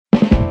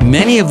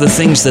many of the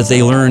things that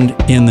they learned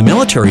in the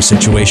military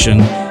situation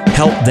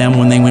helped them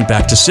when they went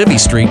back to Civvy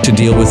Street to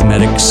deal with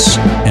medics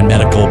and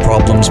medical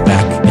problems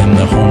back in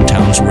the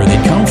hometowns where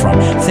they come from.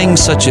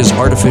 Things such as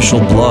artificial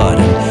blood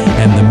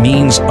and the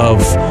means of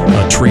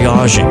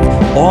triaging,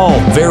 all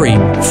very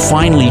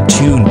finely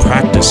tuned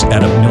practice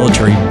at a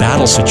military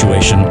battle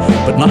situation,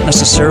 but not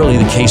necessarily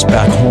the case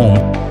back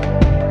home.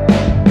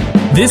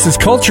 This is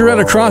Culture at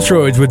a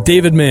Crossroads with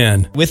David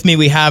Mann. With me,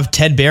 we have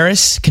Ted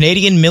Barris,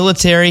 Canadian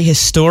military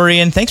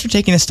historian. Thanks for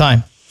taking this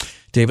time.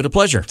 David, a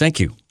pleasure. Thank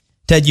you.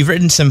 Ted, you've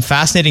written some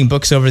fascinating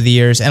books over the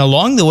years, and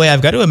along the way,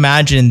 I've got to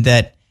imagine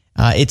that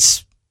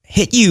it's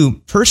hit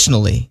you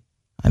personally.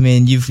 I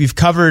mean, you've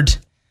covered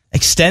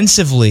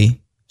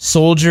extensively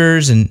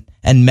soldiers and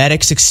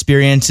medics'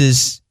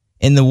 experiences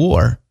in the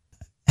war.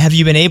 Have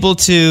you been able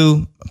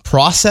to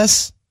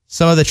process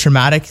some of the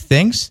traumatic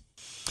things?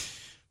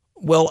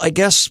 Well, I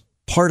guess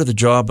part of the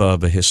job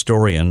of a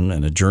historian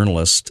and a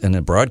journalist and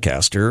a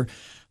broadcaster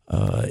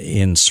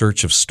in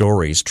search of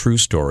stories, true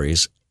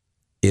stories,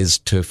 is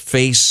to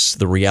face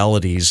the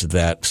realities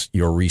that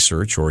your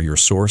research or your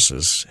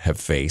sources have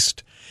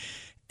faced.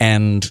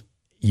 And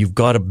you've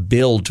got to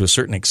build, to a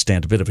certain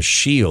extent, a bit of a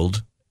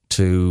shield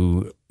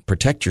to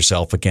protect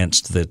yourself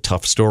against the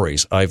tough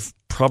stories. I've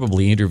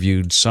probably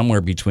interviewed somewhere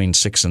between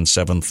 6,000 and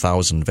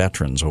 7,000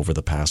 veterans over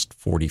the past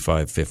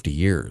 45, 50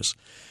 years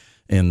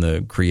in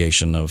the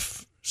creation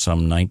of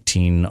some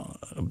 19,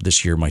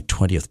 this year my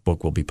 20th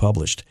book will be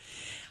published.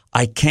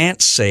 I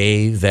can't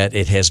say that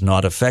it has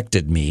not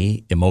affected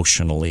me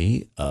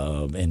emotionally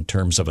in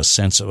terms of a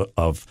sense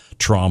of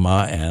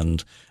trauma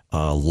and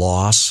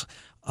loss.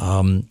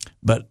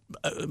 But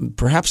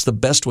perhaps the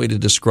best way to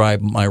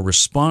describe my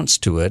response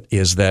to it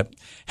is that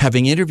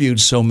having interviewed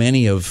so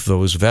many of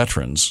those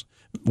veterans,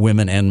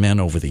 women and men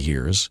over the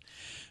years,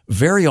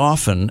 very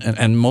often,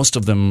 and most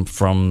of them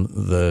from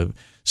the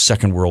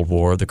Second World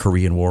War, the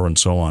Korean War, and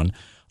so on,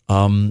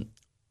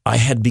 I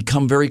had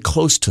become very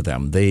close to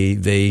them.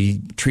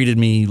 They treated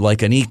me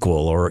like an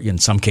equal, or in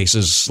some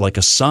cases like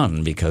a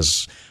son,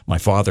 because my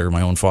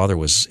own father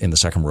was in the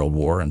Second World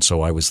War, and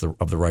so I was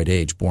of the right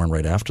age, born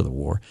right after the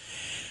war.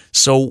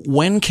 So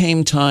when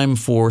came time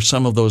for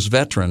some of those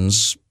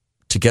veterans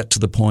to get to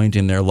the point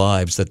in their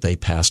lives that they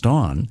passed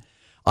on,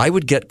 I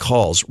would get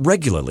calls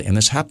regularly, and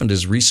this happened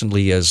as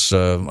recently as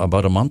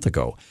about a month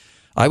ago.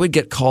 I would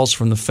get calls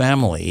from the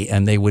family,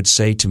 and they would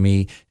say to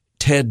me,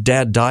 "Ted,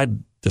 Dad died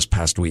this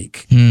past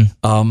week.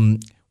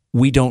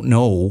 We don't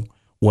know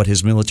what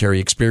his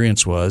military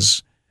experience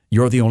was.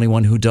 You're the only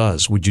one who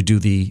does. Would you do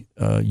the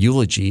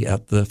eulogy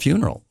at the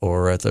funeral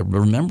or at the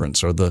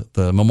remembrance or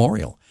the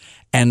memorial?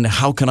 And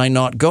how can I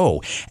not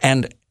go?"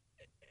 And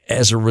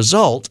as a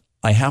result,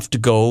 I have to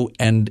go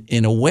and,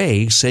 in a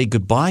way, say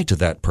goodbye to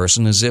that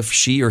person as if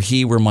she or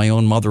he were my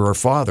own mother or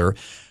father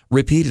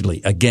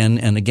repeatedly, again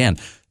and again.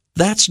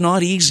 That's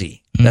not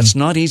easy. That's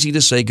not easy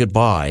to say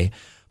goodbye,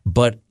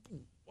 but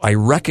I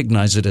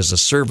recognize it as a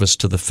service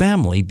to the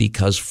family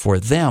because for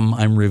them,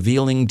 I'm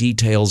revealing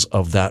details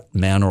of that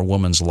man or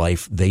woman's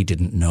life they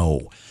didn't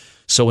know.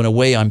 So in a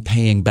way, I'm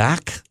paying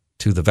back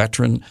to the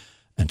veteran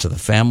and to the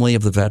family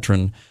of the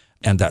veteran,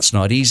 and that's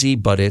not easy,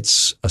 but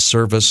it's a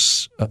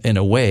service in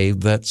a way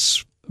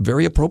that's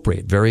very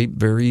appropriate, very,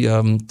 very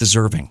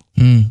deserving.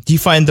 Do you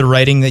find the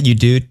writing that you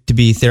do to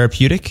be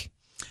therapeutic?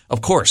 Of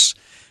course.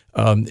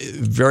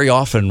 Very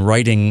often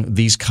writing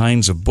these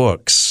kinds of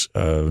books,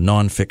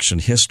 nonfiction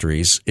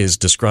histories, is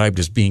described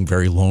as being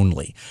very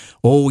lonely.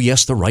 Oh,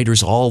 yes, the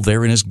writer's all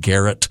there in his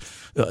garret,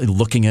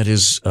 looking at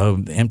his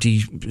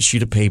empty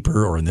sheet of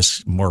paper, or in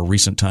this more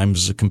recent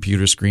times, a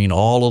computer screen,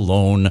 all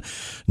alone,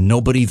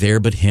 nobody there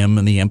but him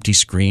and the empty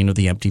screen or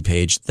the empty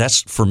page.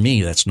 For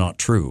me, that's not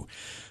true.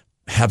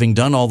 Having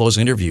done all those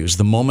interviews,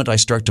 the moment I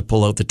start to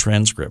pull out the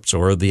transcripts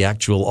or the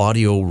actual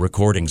audio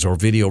recordings or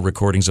video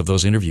recordings of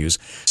those interviews,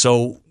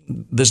 so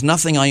there's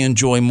nothing I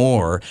enjoy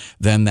more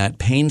than that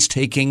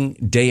painstaking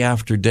day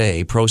after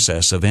day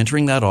process of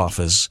entering that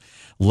office,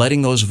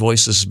 letting those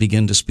voices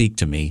begin to speak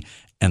to me,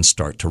 and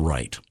start to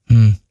write.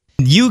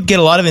 You get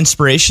a lot of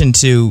inspiration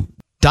to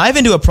dive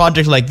into a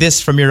project like this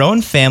from your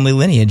own family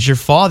lineage. Your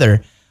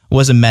father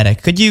was a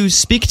medic. Could you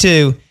speak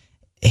to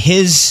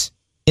his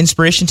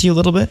inspiration to you a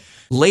little bit?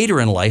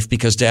 Later in life,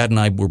 because Dad and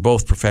I were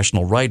both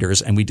professional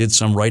writers, and we did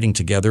some writing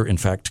together, in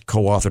fact,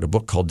 co-authored a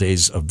book called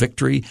Days of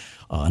Victory,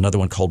 another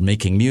one called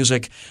Making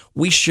Music.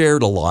 We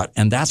shared a lot,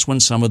 and that's when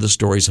some of the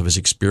stories of his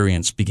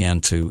experience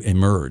began to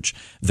emerge,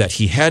 that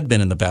he had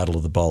been in the Battle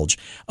of the Bulge.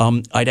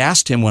 I'd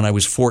asked him when I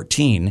was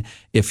 14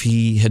 if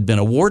he had been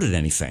awarded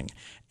anything.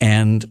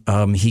 And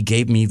he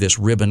gave me this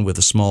ribbon with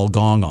a small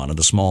gong on it,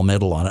 a small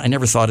medal on it. I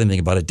never thought anything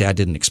about it. Dad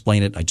didn't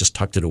explain it. I just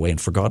tucked it away and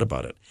forgot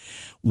about it.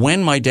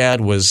 When my dad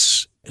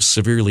was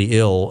severely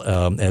ill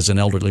as an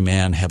elderly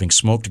man, having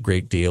smoked a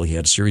great deal, he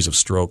had a series of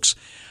strokes.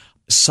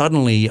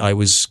 Suddenly, I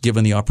was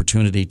given the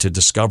opportunity to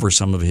discover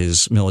some of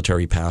his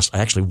military past. I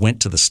actually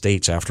went to the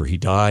States after he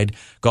died,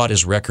 got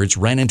his records,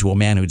 ran into a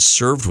man who'd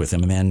served with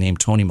him, a man named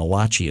Tony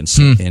Malachi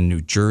in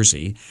New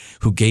Jersey,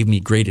 who gave me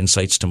great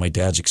insights to my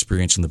dad's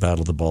experience in the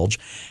Battle of the Bulge.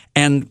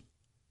 And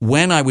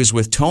when I was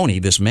with Tony,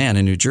 this man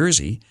in New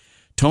Jersey,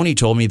 Tony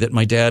told me that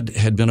my dad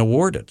had been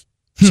awarded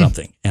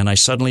something. And I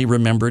suddenly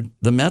remembered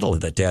the medal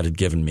that Dad had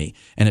given me.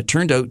 And it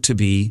turned out to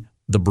be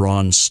the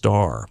Bronze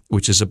Star,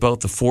 which is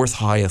about the fourth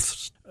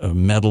highest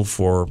medal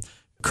for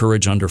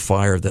courage under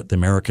fire that the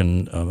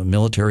American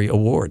military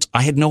awards.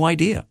 I had no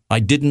idea.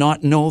 I did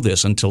not know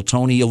this until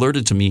Tony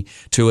alerted me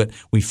to it.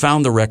 We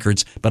found the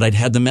records, but I'd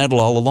had the medal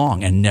all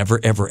along and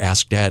never, ever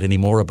asked Dad any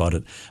more about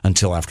it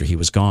until after he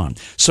was gone.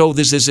 So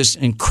there's this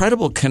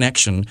incredible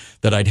connection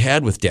that I'd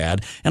had with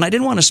Dad, and I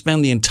didn't want to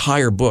spend the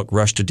entire book,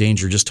 Rush to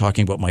Danger, just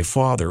talking about my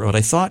father, but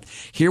I thought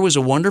here was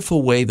a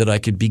wonderful way that I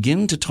could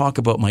begin to talk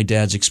about my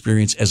dad's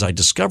experience as I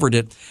discovered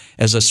it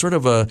as a sort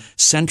of a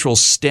central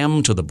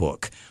stem to the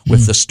book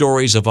with the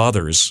stories of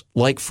others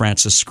like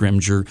Francis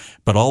Scrimgeour,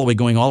 but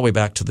going all the way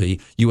back to the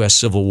U.S.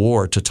 Civil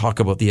War to talk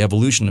about the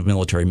evolution of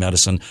military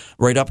medicine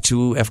right up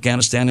to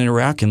Afghanistan and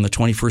Iraq in the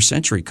 21st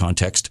century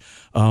context,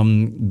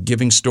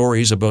 giving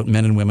stories about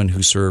men and women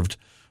who served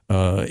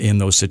in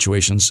those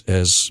situations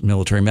as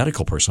military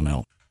medical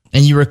personnel.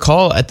 And you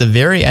recall at the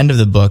very end of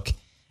the book,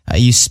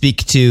 you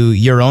speak to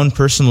your own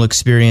personal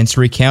experience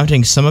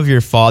recounting some of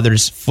your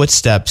father's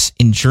footsteps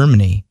in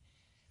Germany.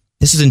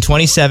 This was in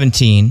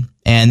 2017,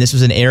 and this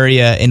was an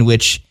area in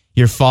which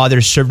your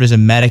father served as a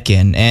medic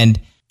in, and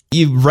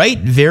you write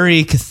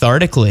very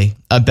cathartically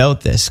about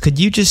this. Could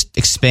you just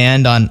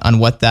expand on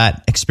what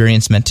that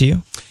experience meant to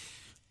you?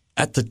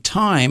 At the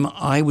time,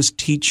 I was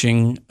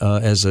teaching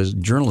as a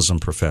journalism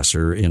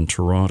professor in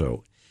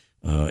Toronto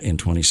in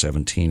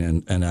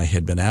 2017, and I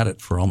had been at it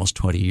for almost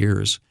 20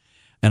 years.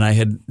 And I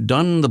had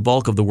done the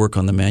bulk of the work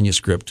on the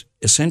manuscript,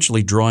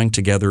 essentially drawing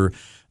together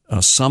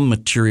some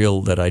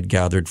material that I'd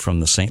gathered from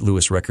the St.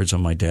 Louis records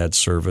of my dad's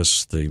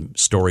service, the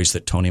stories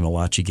that Tony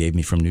Malachi gave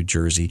me from New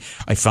Jersey.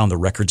 I found the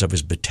records of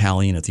his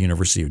battalion at the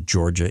University of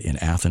Georgia in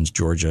Athens,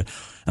 Georgia.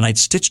 And I'd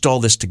stitched all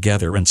this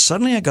together. And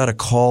suddenly I got a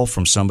call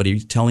from somebody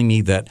telling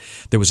me that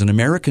there was an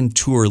American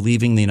tour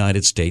leaving the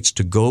United States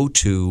to go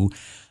to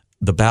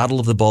the Battle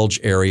of the Bulge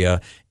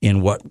area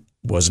in what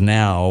was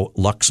now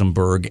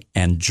Luxembourg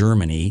and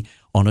Germany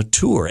on a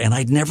tour, and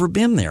I'd never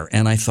been there.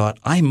 And I thought,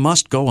 I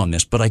must go on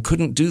this, but I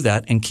couldn't do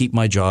that and keep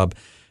my job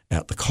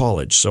at the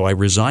college. So I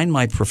resigned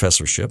my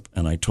professorship,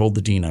 and I told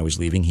the dean I was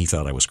leaving. He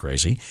thought I was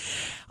crazy.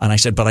 And I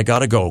said, but I got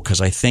to go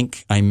because I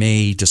think I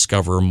may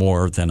discover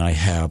more than I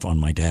have on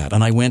my dad.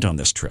 And I went on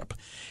this trip.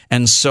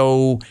 And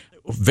so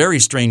a very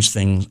strange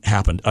thing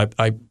happened.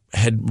 I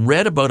had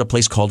read about a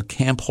place called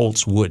Camp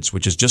Holtz Woods,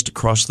 which is just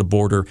across the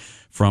border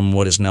from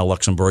what is now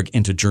Luxembourg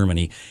into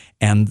Germany,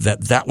 and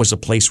that was a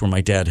place where my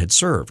dad had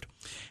served.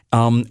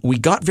 We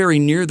got very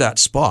near that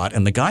spot,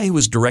 and the guy who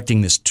was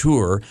directing this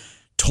tour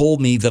told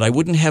me that I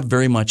wouldn't have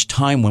very much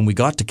time when we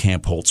got to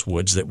Camp Holtz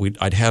Woods, that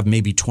I'd have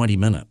maybe 20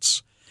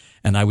 minutes.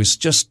 And I was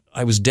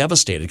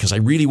devastated because I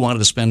really wanted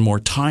to spend more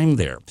time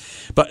there.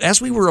 But as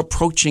we were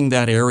approaching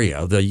that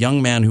area, the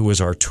young man who was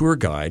our tour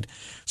guide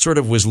sort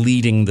of was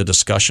leading the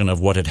discussion of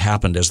what had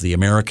happened as the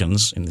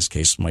Americans, in this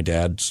case my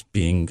dad's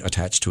being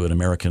attached to an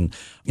American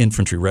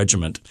infantry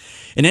regiment.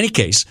 In any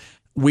case,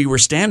 we were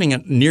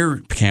standing near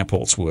Camp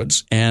Holtz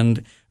Woods,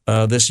 and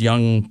this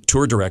young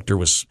tour director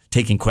was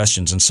taking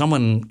questions, and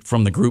someone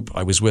from the group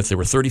I was with, there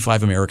were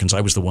 35 Americans,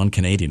 I was the one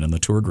Canadian in the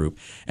tour group,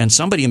 and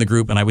somebody in the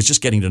group, and I was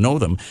just getting to know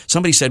them,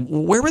 somebody said,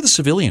 well, where were the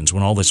civilians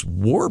when all this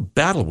war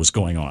battle was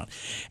going on?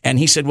 And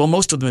he said, well,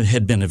 most of them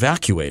had been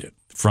evacuated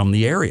from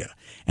the area.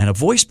 And a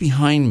voice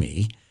behind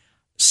me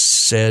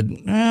said,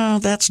 no,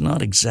 that's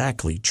not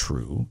exactly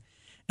true.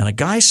 And a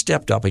guy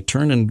stepped up. I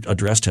turned and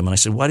addressed him, and I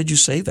said, why did you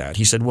say that?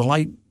 He said, well,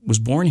 I was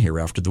born here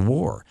after the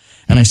war.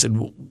 And I said,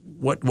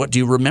 what do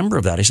you remember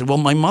of that? He said, well,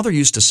 my mother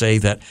used to say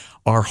that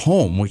our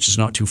home, which is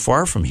not too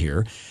far from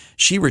here,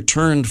 she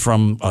returned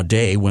from a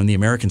day when the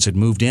Americans had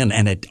moved in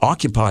and had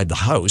occupied the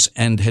house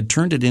and had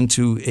turned it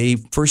into a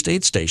first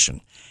aid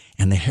station.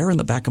 And the hair in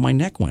the back of my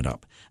neck went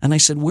up. And I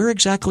said, where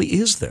exactly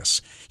is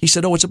this? He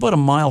said, oh, it's about a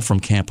mile from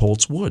Camp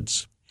Holtz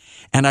Woods.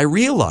 And I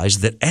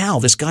realized that Al,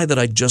 this guy that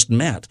I'd just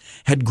met,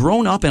 had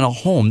grown up in a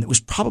home that was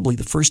probably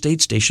the first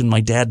aid station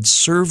my dad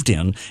served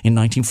in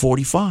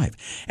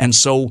 1945. And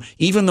so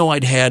even though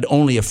I'd had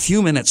only a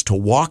few minutes to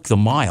walk the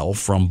mile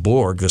from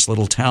Borg, this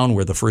little town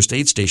where the first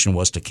aid station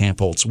was, to Camp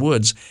Holtz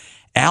Woods,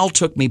 Al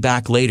took me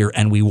back later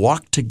and we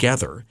walked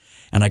together.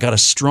 And I got a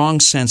strong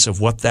sense of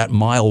what that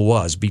mile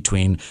was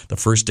between the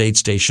first aid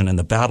station and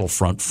the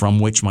battlefront from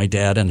which my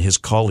dad and his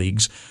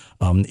colleagues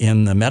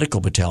in the medical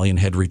battalion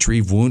had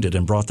retrieved wounded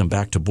and brought them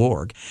back to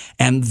Borg.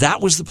 And that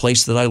was the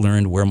place that I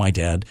learned where my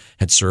dad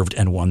had served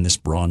and won this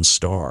Bronze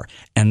Star.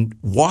 And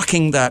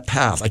walking that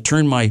path, I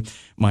turned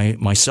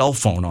my cell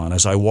phone on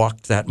as I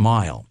walked that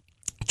mile,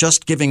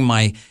 just giving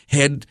my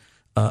head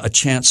a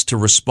chance to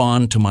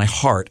respond to my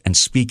heart and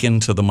speak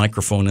into the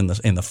microphone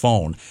in the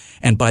phone.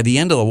 And by the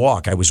end of the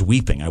walk, I was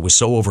weeping. I was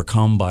so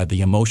overcome by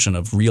the emotion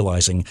of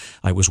realizing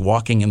I was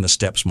walking in the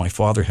steps my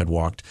father had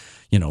walked,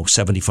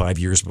 75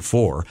 years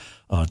before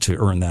to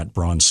earn that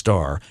Bronze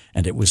Star.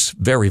 And it was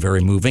very, very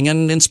moving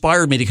and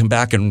inspired me to come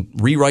back and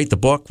rewrite the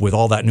book with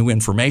all that new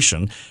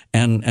information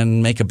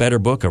and make a better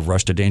book of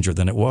Rush to Danger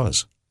than it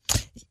was.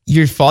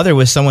 Your father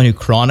was someone who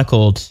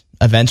chronicled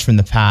events from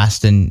the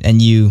past,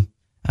 and you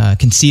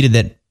conceded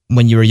that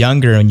when you were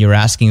younger and you were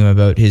asking him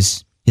about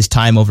his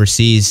time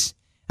overseas,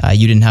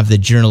 you didn't have the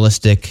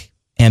journalistic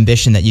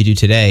ambition that you do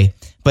today.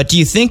 But do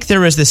you think there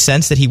was this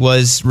sense that he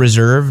was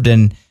reserved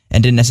and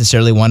didn't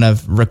necessarily want to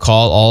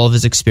recall all of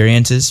his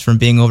experiences from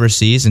being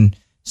overseas and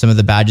some of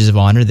the badges of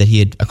honor that he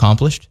had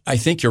accomplished? I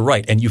think you're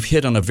right. And you've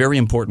hit on a very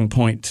important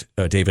point,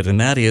 David, and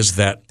that is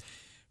that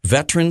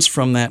veterans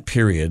from that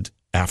period,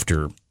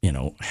 after,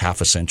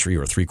 half a century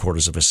or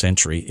 3/4 of a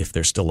century, if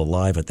they're still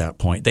alive at that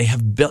point, they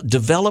have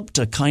developed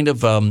a kind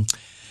of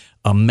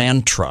a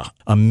mantra,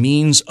 a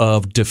means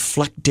of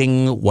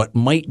deflecting what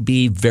might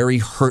be very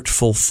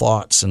hurtful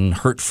thoughts and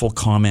hurtful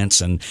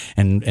comments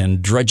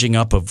and dredging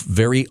up of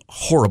very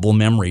horrible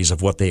memories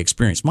of what they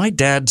experienced. My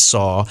dad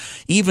saw,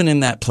 even in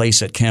that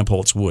place at Camp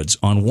Holt's Woods,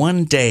 on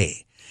one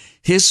day,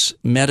 his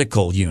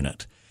medical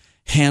unit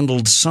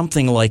handled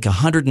something like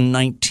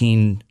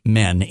 119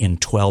 men in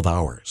 12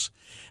 hours.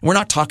 We're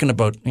not talking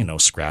about,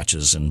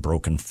 scratches and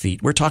broken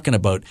feet. We're talking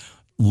about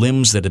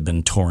limbs that had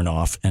been torn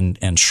off and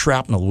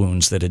shrapnel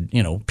wounds that had,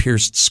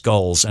 pierced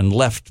skulls and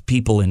left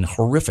people in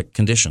horrific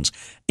conditions.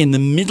 In the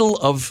middle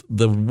of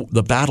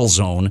the battle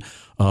zone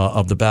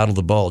of the Battle of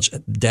the Bulge,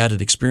 Dad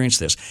had experienced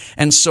this.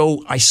 And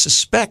so I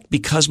suspect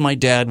because my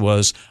dad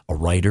was a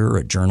writer,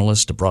 a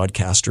journalist, a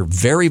broadcaster,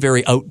 very,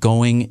 very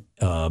outgoing,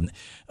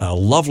 a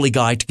lovely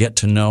guy to get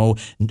to know.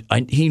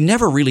 He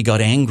never really got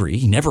angry.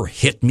 He never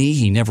hit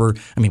me.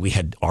 We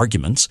had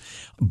arguments,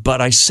 but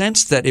I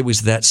sensed that it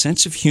was that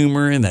sense of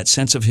humor and that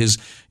sense of his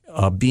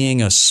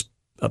being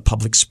a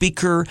public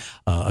speaker,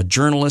 a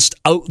journalist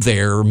out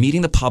there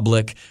meeting the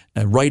public,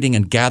 writing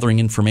and gathering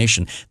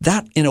information.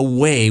 That, in a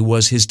way,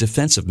 was his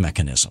defensive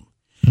mechanism.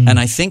 Mm-hmm. And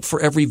I think for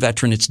every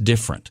veteran, it's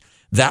different.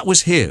 That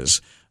was his.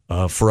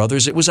 For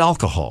others, it was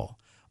alcohol.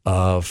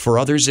 For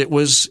others, it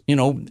was,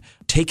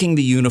 taking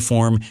the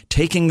uniform,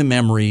 taking the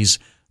memories,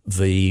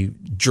 the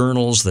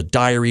journals, the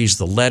diaries,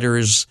 the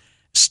letters,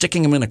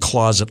 sticking them in a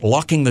closet,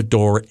 locking the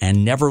door,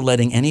 and never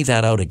letting any of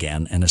that out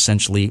again, and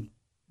essentially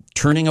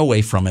turning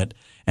away from it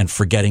and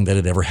forgetting that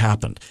it ever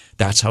happened.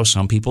 That's how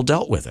some people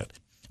dealt with it.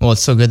 Well,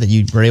 it's so good that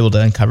you were able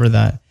to uncover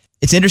that.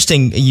 It's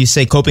interesting you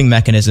say coping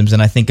mechanisms,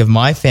 and I think of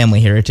my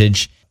family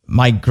heritage.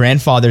 My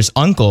grandfather's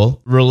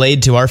uncle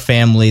relayed to our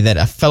family that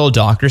a fellow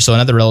doctor, so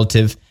another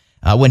relative,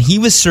 when he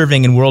was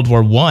serving in World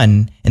War I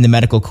in the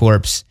medical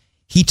corps,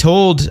 he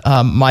told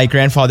my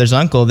grandfather's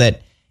uncle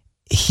that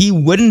he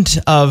wouldn't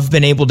have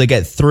been able to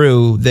get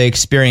through the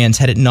experience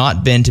had it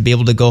not been to be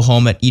able to go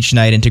home at each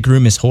night and to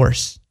groom his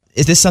horse.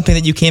 Is this something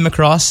that you came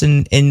across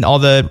in all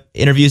the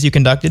interviews you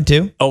conducted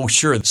too? Oh,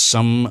 sure.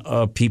 Some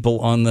people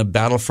on the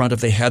battlefront, if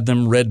they had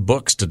them, read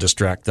books to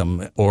distract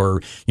them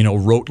or,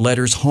 wrote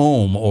letters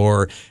home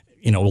or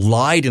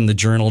lied in the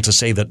journal to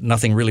say that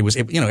nothing really was,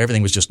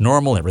 everything was just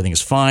normal, everything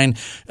is fine,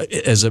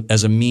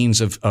 as a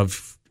means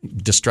of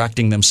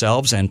distracting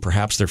themselves and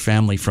perhaps their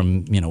family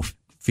from,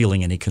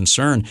 feeling any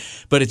concern.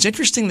 But it's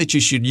interesting that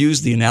you should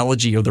use the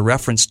analogy or the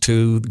reference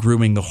to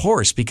grooming the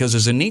horse, because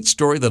there's a neat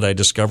story that I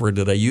discovered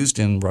that I used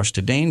in Rush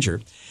to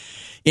Danger.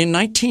 In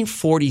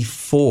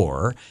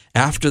 1944,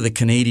 after the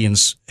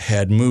Canadians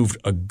had moved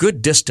a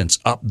good distance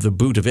up the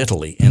boot of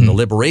Italy in the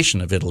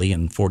liberation of Italy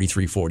in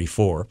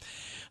 43-44,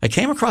 I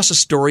came across a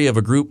story of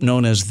a group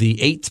known as the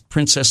 8th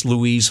Princess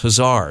Louise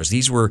Hussars.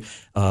 These were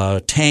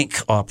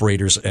tank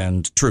operators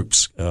and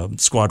troops,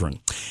 squadron.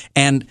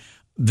 And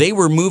they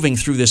were moving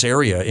through this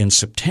area in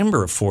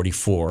September of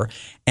 44,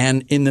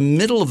 and in the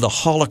middle of the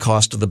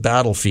Holocaust of the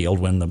battlefield,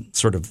 when the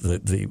sort of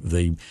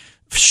the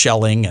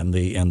shelling and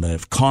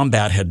the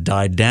combat had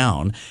died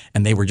down,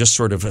 and they were just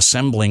sort of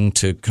assembling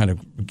to kind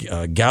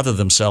of gather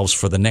themselves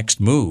for the next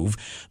move,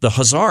 the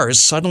Hussars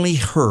suddenly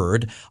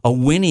heard a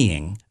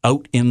whinnying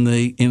out in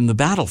the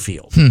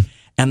battlefield,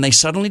 and they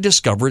suddenly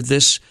discovered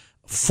this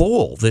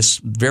foal, this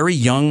very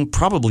young,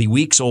 probably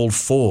weeks old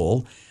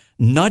foal,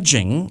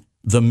 nudging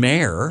the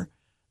mare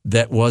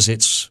that was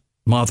its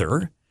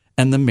mother,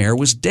 and the mare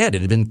was dead.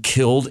 It had been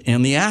killed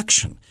in the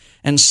action.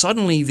 And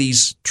suddenly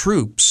these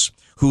troops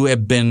who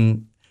had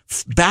been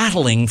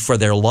battling for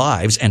their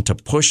lives and to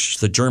push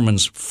the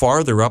Germans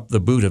farther up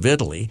the boot of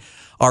Italy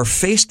are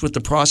faced with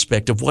the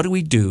prospect of what do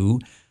we do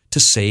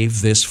to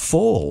save this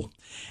foal?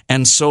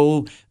 And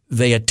so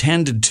they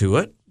attended to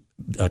it,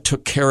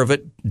 took care of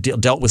it,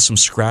 dealt with some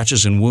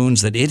scratches and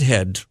wounds that it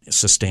had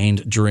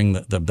sustained during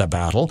the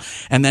battle,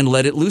 and then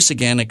let it loose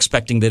again,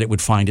 expecting that it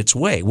would find its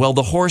way. Well,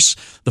 the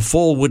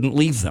foal wouldn't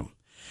leave them.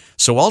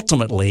 So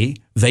ultimately,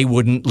 they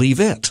wouldn't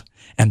leave it.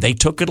 And they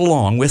took it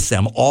along with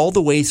them all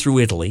the way through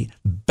Italy,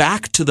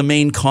 back to the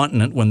main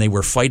continent when they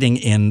were fighting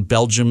in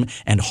Belgium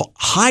and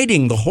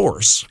hiding the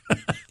horse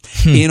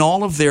in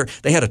all of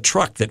they had a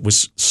truck that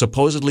was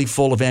supposedly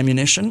full of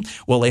ammunition.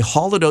 Well, they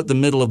hauled it out the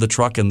middle of the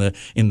truck in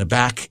the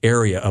back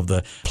area of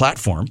the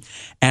platform,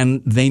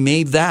 and they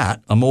made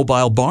that a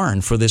mobile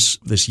barn for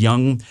this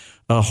young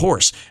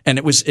horse. And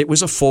it was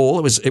a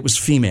foal. It was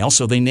female,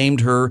 so they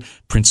named her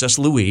Princess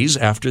Louise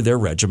after their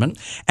regiment.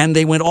 And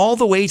they went all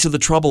the way to the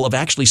trouble of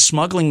actually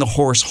smuggling the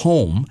horse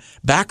home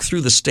back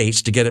through the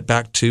States to get it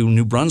back to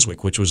New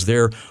Brunswick, which was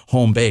their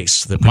home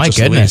base. The Princess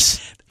My goodness.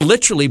 Louise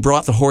literally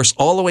brought the horse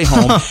all the way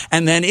home,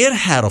 and then it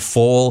had a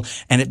foal,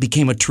 and it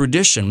became a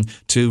tradition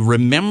to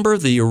remember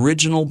the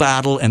original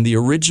battle and the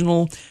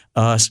original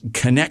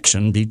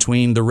connection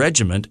between the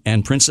regiment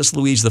and Princess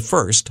Louise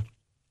I,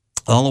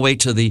 all the way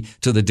to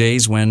the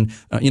days when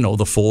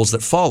the foals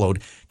that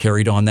followed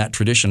carried on that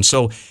tradition.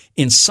 So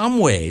in some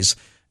ways,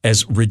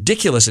 as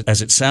ridiculous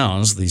as it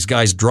sounds, these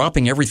guys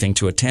dropping everything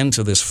to attend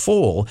to this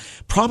foal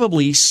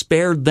probably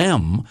spared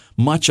them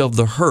much of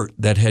the hurt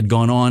that had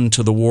gone on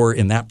to the war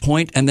in that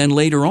point. And then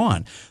later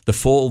on, the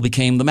foal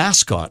became the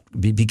mascot,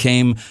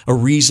 became a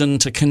reason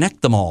to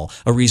connect them all,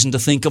 a reason to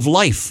think of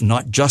life,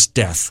 not just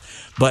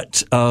death.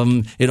 But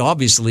it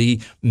obviously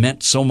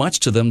meant so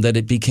much to them that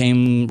it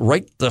became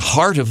right the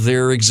heart of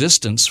their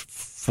existence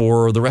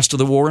for the rest of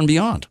the war and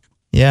beyond.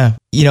 Yeah.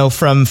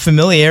 From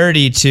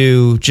familiarity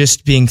to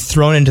just being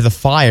thrown into the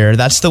fire,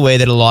 that's the way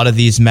that a lot of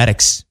these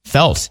medics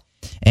felt.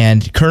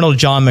 And Colonel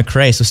John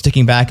McCrae, so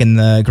sticking back in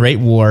the Great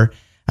War,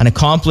 an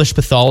accomplished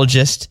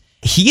pathologist,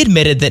 he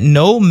admitted that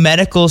no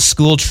medical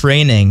school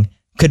training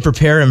could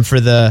prepare him for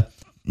the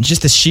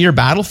sheer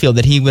battlefield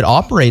that he would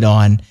operate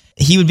on.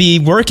 He would be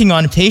working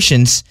on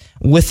patients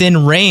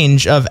within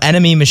range of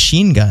enemy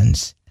machine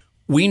guns.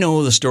 We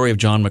know the story of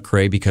John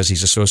McCrae because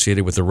he's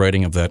associated with the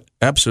writing of that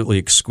absolutely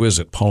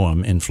exquisite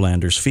poem In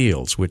Flanders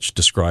Fields, which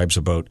describes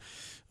about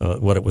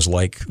what it was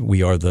like.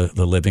 We are the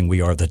living,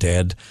 we are the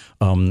dead,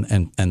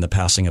 and the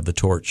passing of the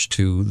torch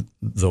to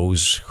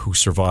those who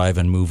survive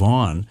and move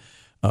on.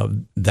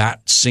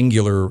 That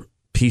singular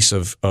piece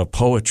of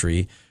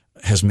poetry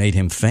has made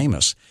him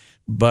famous.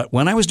 But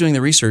when I was doing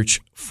the research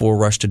for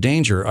Rush to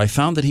Danger, I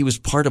found that he was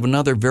part of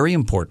another very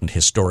important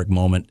historic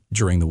moment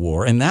during the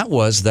war, and that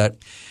was that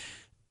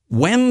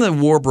when the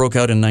war broke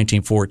out in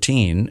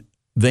 1914,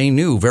 they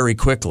knew very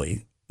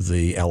quickly,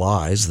 the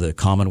Allies, the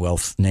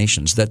Commonwealth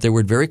nations, that there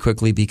would very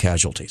quickly be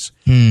casualties.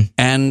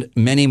 And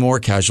many more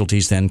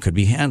casualties then could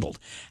be handled.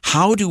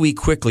 How do we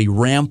quickly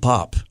ramp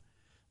up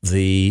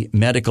the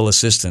medical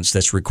assistance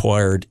that's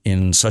required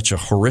in such a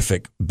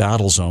horrific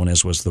battle zone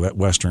as was the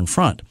Western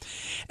Front?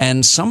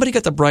 And somebody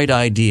got the bright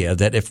idea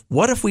that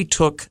what if we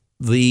took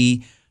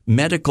the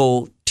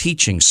medical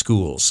teaching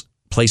schools,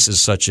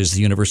 places such as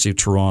the University of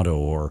Toronto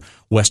or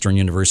Western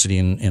University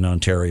in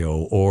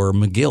Ontario or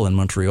McGill in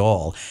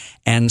Montreal,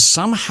 and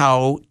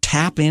somehow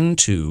tap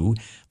into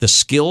the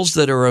skills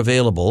that are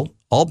available,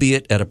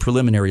 albeit at a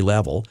preliminary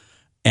level,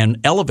 and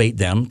elevate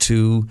them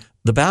to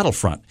the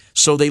battlefront.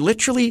 So they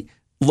literally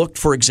looked,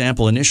 for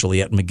example,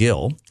 initially at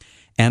McGill,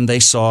 and they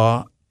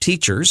saw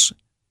teachers,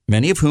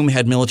 many of whom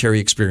had military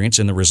experience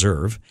in the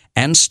reserve,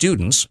 and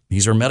students.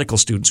 These are medical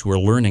students who are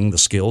learning the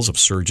skills of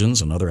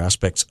surgeons and other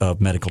aspects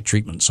of medical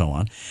treatment and so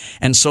on.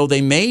 And so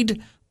they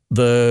made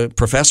the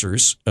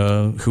professors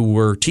who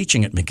were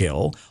teaching at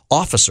McGill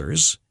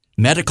officers,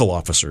 medical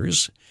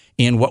officers,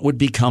 in what would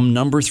become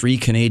No. 3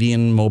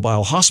 Canadian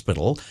Mobile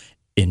Hospital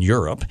in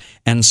Europe.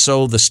 And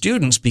so the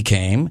students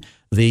became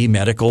the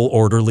medical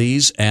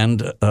orderlies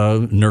and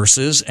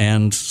nurses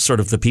and sort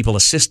of the people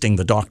assisting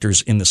the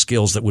doctors in the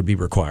skills that would be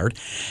required.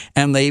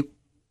 And they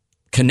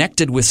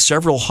connected with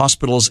several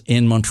hospitals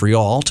in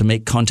Montreal to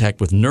make contact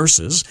with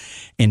nurses,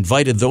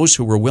 invited those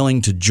who were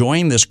willing to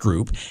join this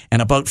group, and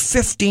about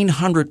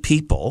 1,500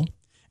 people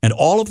and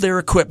all of their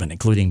equipment,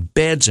 including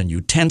beds and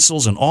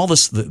utensils and all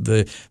this,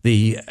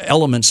 the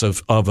elements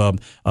of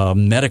a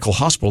medical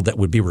hospital that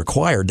would be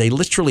required. They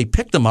literally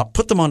picked them up,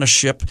 put them on a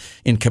ship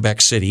in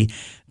Quebec City,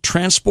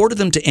 transported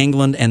them to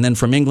England, and then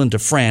from England to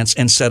France,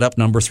 and set up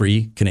No.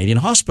 3 Canadian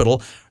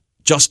Hospital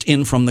just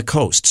in from the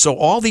coast. So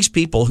all these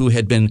people who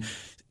had been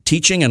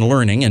teaching and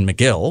learning in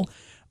McGill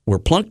were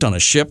plunked on a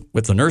ship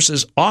with the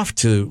nurses off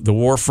to the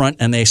war front,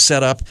 and they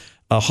set up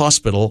a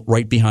hospital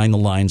right behind the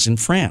lines in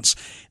France.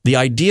 The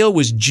idea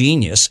was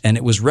genius, and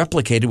it was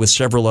replicated with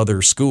several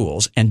other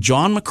schools. And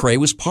John McCrae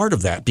was part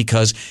of that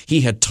because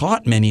he had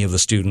taught many of the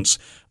students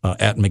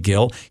at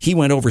McGill. He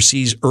went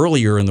overseas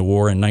earlier in the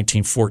war in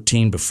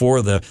 1914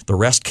 before the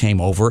rest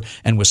came over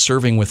and was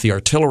serving with the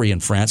artillery in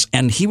France.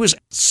 And he was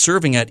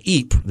serving at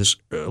Ypres, this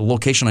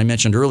location I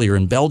mentioned earlier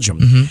in Belgium.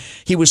 Mm-hmm.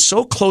 He was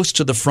so close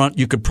to the front,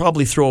 you could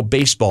probably throw a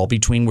baseball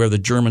between where the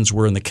Germans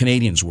were and the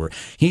Canadians were.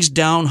 He's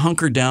down,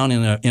 hunkered down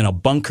in a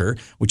bunker,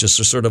 which is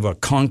a sort of a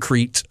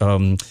concrete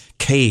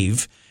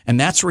cave. And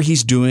that's where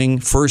he's doing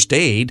first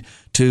aid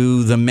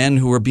to the men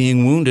who are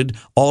being wounded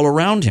all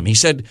around him. He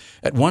said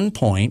at one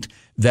point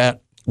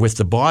that with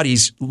the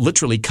bodies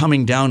literally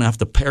coming down off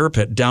the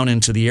parapet down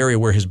into the area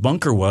where his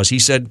bunker was, he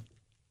said,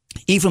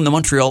 even the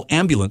Montreal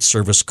ambulance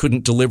service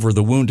couldn't deliver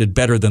the wounded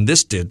better than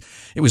this did.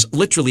 It was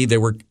literally, they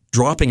were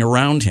dropping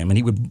around him, and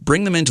he would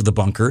bring them into the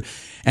bunker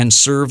and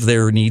serve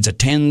their needs,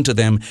 attend to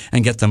them,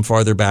 and get them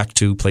farther back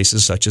to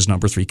places such as No.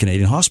 3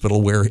 Canadian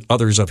Hospital, where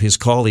others of his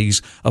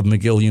colleagues of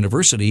McGill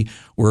University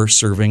were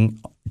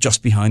serving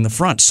just behind the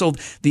front. So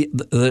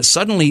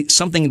suddenly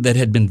something that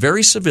had been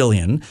very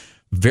civilian,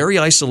 very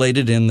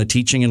isolated in the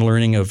teaching and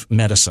learning of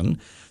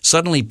medicine,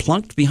 suddenly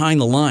plunked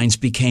behind the lines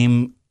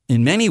became,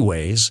 in many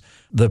ways,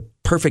 the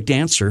perfect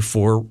answer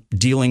for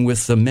dealing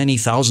with the many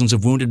thousands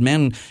of wounded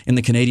men in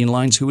the Canadian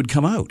lines who would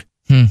come out.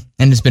 And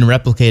it's been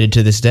replicated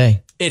to this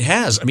day. It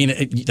has. I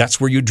mean, that's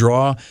where you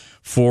draw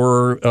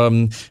for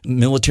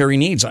military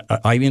needs.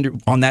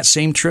 On that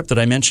same trip that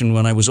I mentioned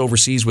when I was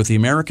overseas with the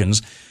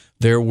Americans,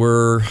 there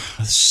were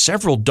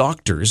several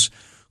doctors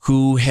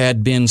who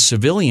had been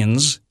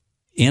civilians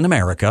in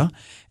America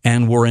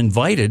and were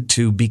invited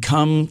to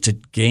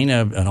gain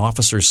an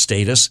officer's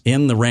status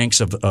in the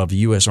ranks of the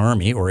U.S.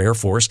 Army or Air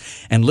Force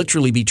and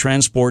literally be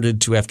transported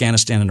to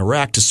Afghanistan and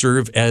Iraq to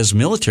serve as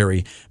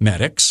military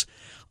medics.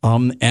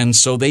 And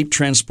so they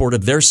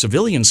transported their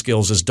civilian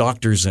skills as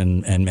doctors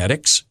and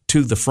medics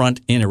to the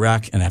front in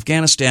Iraq and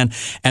Afghanistan.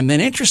 And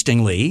then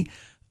interestingly,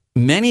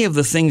 many of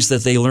the things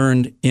that they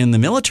learned in the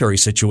military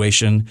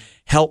situation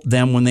helped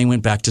them when they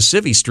went back to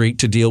Civvy Street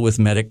to deal with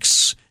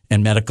medics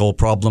and medical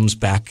problems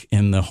back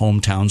in the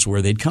hometowns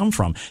where they'd come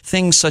from.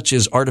 Things such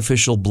as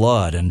artificial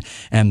blood and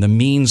the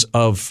means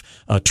of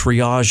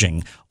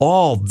triaging,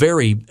 all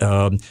very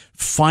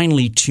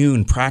finely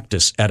tuned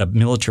practice at a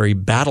military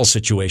battle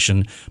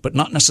situation, but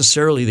not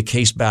necessarily the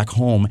case back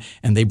home.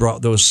 And they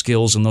brought those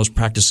skills and those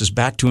practices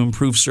back to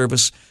improve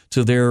service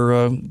to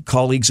their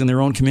colleagues in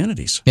their own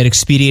communities. It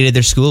expedited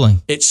their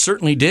schooling. It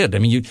certainly did. I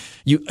mean,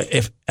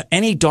 if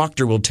any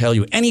doctor will tell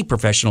you, any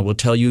professional will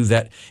tell you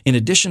that in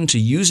addition to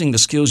using the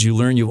skills you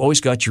learn, you've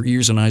always got your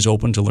ears and eyes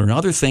open to learn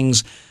other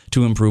things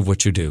to improve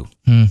what you do.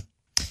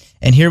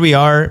 And here we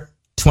are,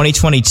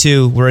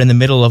 2022. We're in the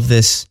middle of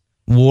this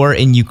war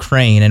in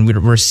Ukraine, and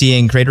we're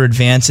seeing greater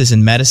advances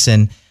in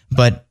medicine,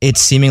 but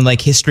it's seeming like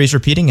history is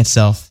repeating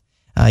itself.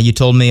 You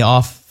told me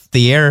off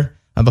the air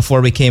before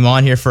we came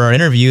on here for our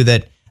interview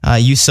that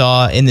you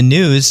saw in the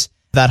news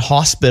that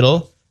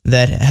hospital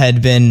that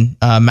had been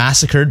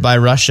massacred by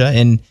Russia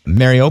in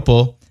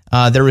Mariupol.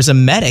 There was a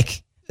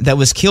medic that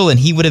was killed, and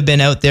he would have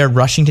been out there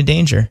rushing to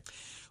danger.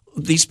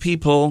 These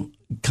people,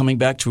 coming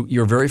back to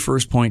your very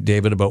first point,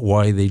 David, about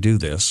why they do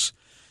this,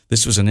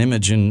 this was an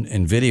image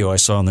in video I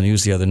saw on the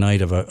news the other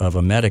night of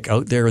a medic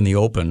out there in the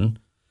open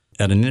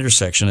at an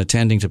intersection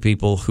attending to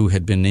people who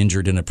had been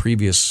injured in a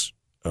previous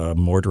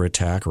mortar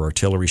attack or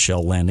artillery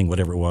shell landing,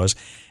 whatever it was,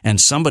 and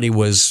somebody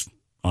was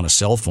on a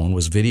cell phone,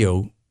 was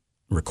video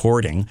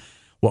recording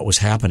what was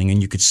happening,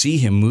 and you could see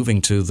him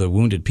moving to the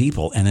wounded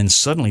people, and then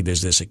suddenly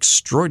there's this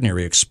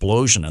extraordinary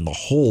explosion, and the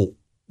whole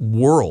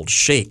world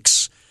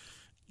shakes,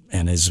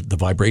 and the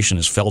vibration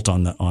is felt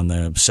on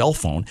the cell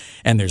phone,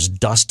 and there's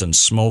dust and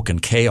smoke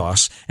and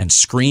chaos and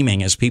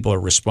screaming as people are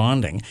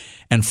responding.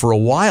 And for a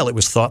while, it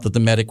was thought that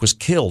the medic was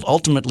killed.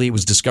 Ultimately, it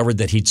was discovered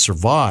that he'd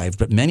survived,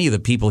 but many of the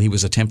people he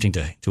was attempting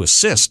to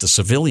assist, the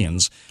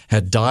civilians,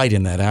 had died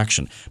in that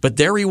action. But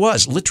there he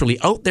was, literally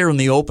out there in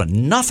the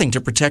open, nothing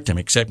to protect him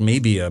except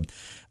maybe a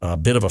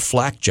bit of a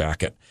flak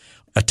jacket,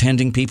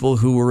 attending people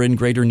who were in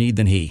greater need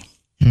than he.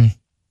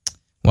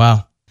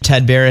 Wow.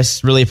 Ted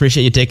Barris, really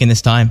appreciate you taking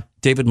this time.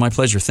 David, my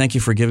pleasure. Thank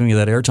you for giving me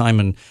that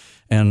airtime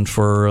and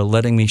for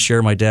letting me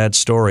share my dad's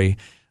story.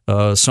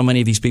 So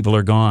many of these people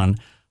are gone,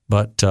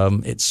 but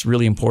it's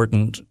really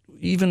important,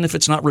 even if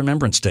it's not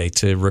Remembrance Day,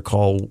 to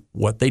recall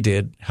what they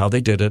did, how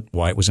they did it,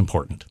 why it was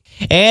important.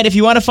 And if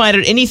you want to find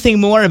out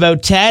anything more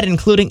about Ted,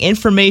 including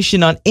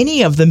information on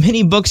any of the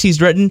many books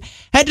he's written,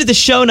 head to the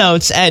show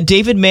notes at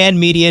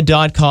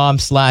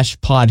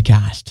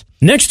davidmanmedia.com/podcast.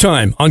 Next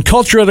time on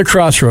Culture at a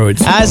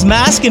Crossroads. As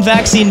mask and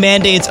vaccine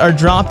mandates are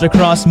dropped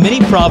across many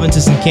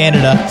provinces in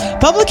Canada,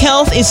 public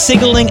health is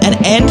signaling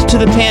an end to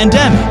the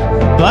pandemic.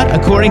 But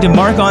according to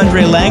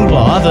Marc-Andre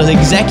Langlois, the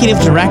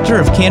executive director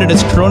of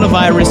Canada's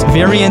Coronavirus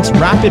Variant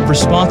Rapid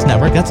Response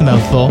Network, that's a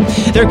mouthful,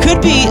 there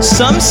could be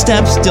some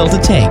steps still to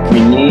take.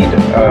 We need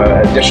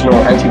additional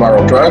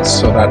antiviral drugs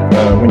so that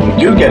when you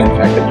do get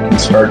infected, you can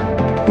start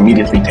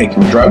immediately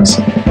taking drugs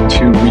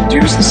to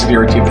reduce the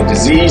severity of the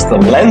disease, the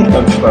length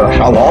of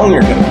how long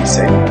you're going to be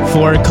sick.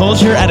 For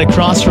Culture at a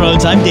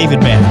Crossroads, I'm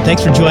David Mann.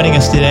 Thanks for joining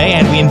us today,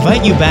 and we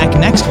invite you back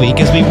next week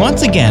as we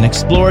once again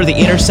explore the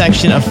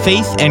intersection of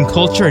faith and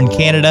culture in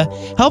Canada,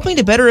 helping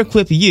to better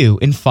equip you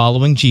in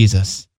following Jesus.